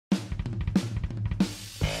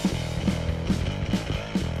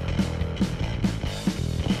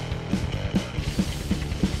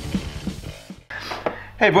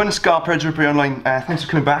Hey everyone, it's Predator Online. Thanks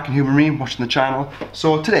for coming back and humouring me and watching the channel.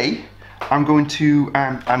 So today I'm going to,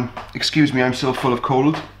 excuse me, I'm still full of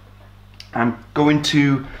cold. I'm going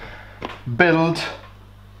to build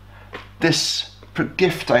this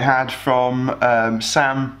gift I had from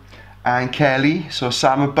Sam and Kelly. So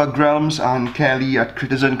Sam at Bug Realms and Kelly at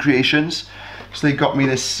Cocozza Creations. So they got me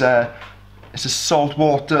this, it's a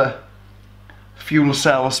saltwater fuel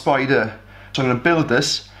cell spider. So I'm going to build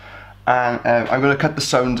this. And I'm going to cut the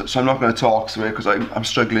sound, so I'm not going to talk through it because I'm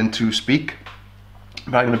struggling to speak.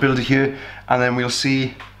 But I'm going to build it here, and then we'll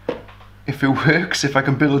see if it works, if I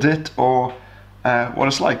can build it, or what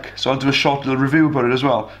it's like. So I'll do a short little review about it as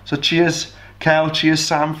well. So cheers, Kel, cheers,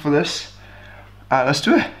 Sam, for this. Let's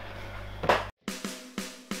do it.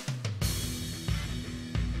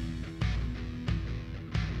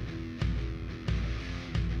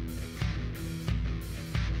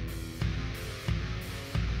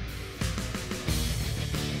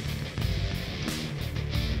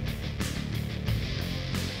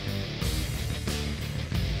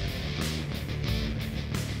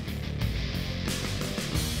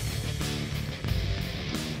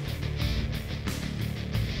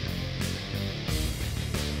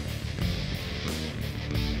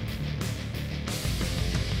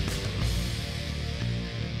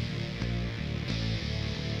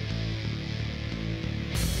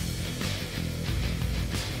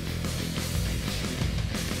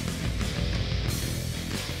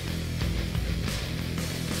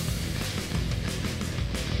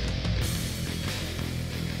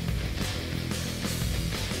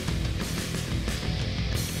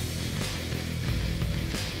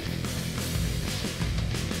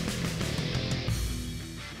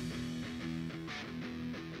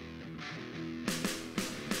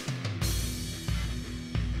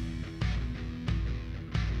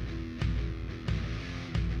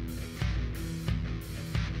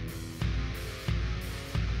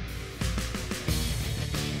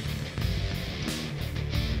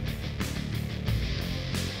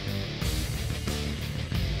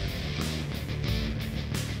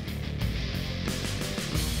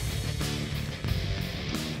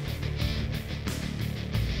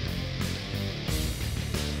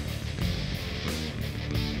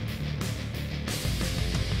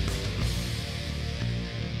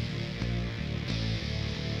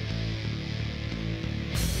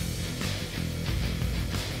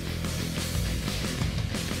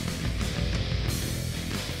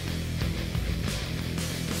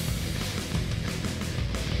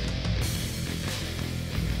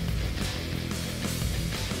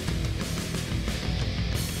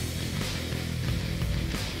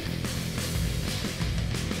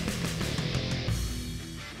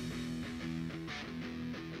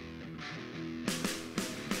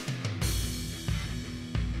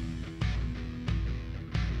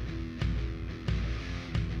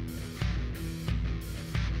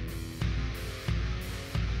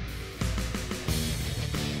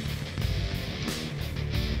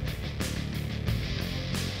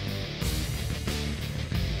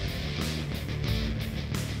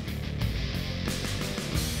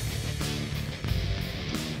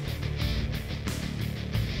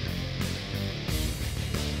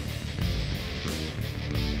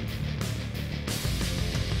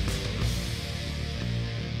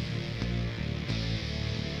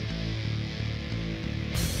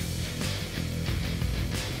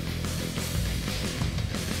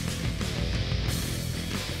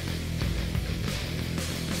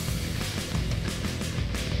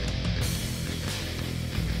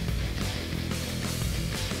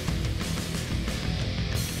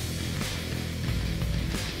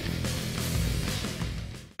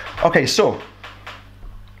 Okay, so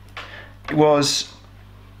it was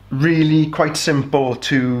really quite simple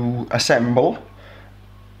to assemble.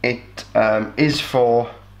 It is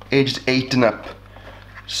for ages 8 and up.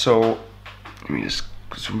 So let me just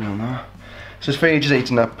zoom in on that. So it's for ages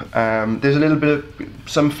 8 and up. There's a little bit of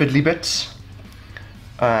some fiddly bits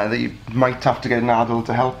that you might have to get an adult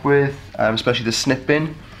to help with, especially the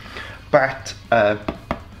snipping. But I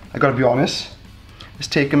gotta be honest, it's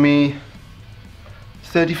taken me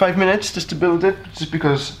 35 minutes just to build it, just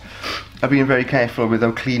because I've been very careful with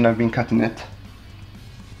how clean I've been cutting it.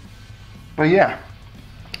 But yeah,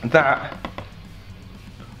 that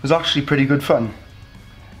was actually pretty good fun.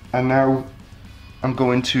 And now I'm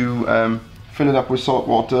going to fill it up with salt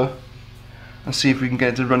water and see if we can get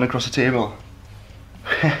it to run across the table.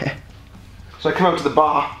 So I come out to the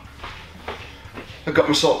bar, I got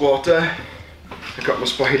my salt water, I got my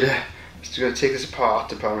spider. Just going to take this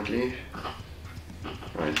apart apparently.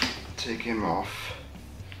 Right, take him off.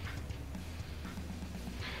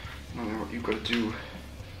 I don't know what you've got to do.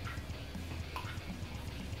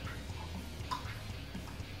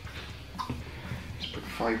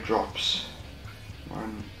 5 drops.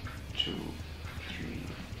 1, 2, 3,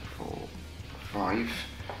 4, 5.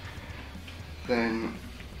 Then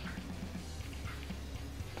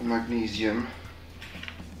the magnesium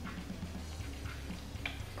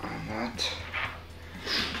and that.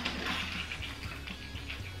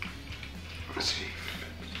 Let's see.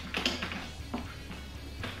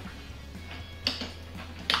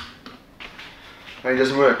 It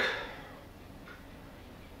doesn't work.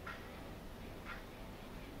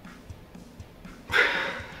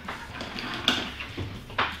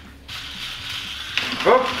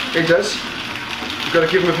 Oh, it does. You've got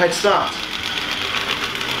to give him a head start.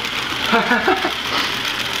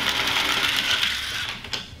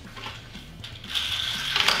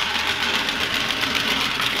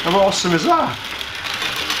 How awesome is that?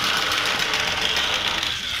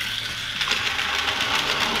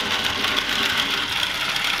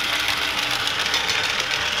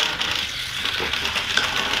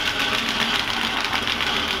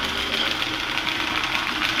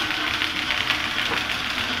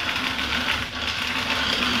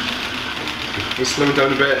 Let's slow it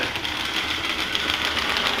down a bit.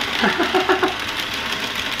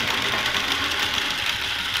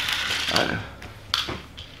 I know.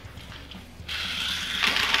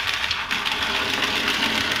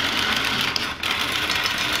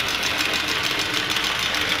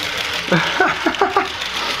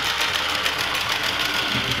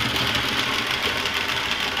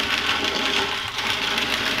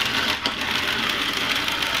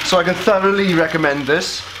 So I can thoroughly recommend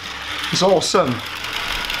this. It's awesome.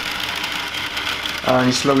 And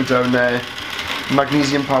you slow it down there.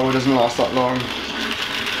 Magnesium power doesn't last that long.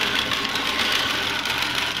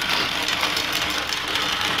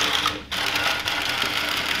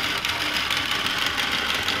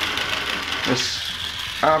 It's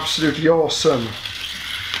absolutely awesome.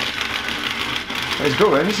 It's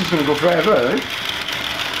going, this is going to go forever, eh?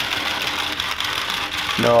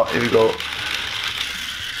 No, here we go.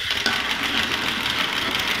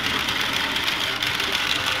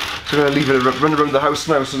 So I'm going to leave it run around the house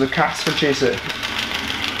now so the cats can chase it.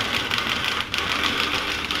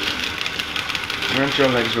 Aren't your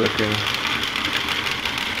legs working?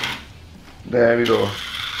 There we go.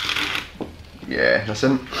 Yeah, that's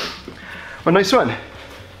it. Well, nice one.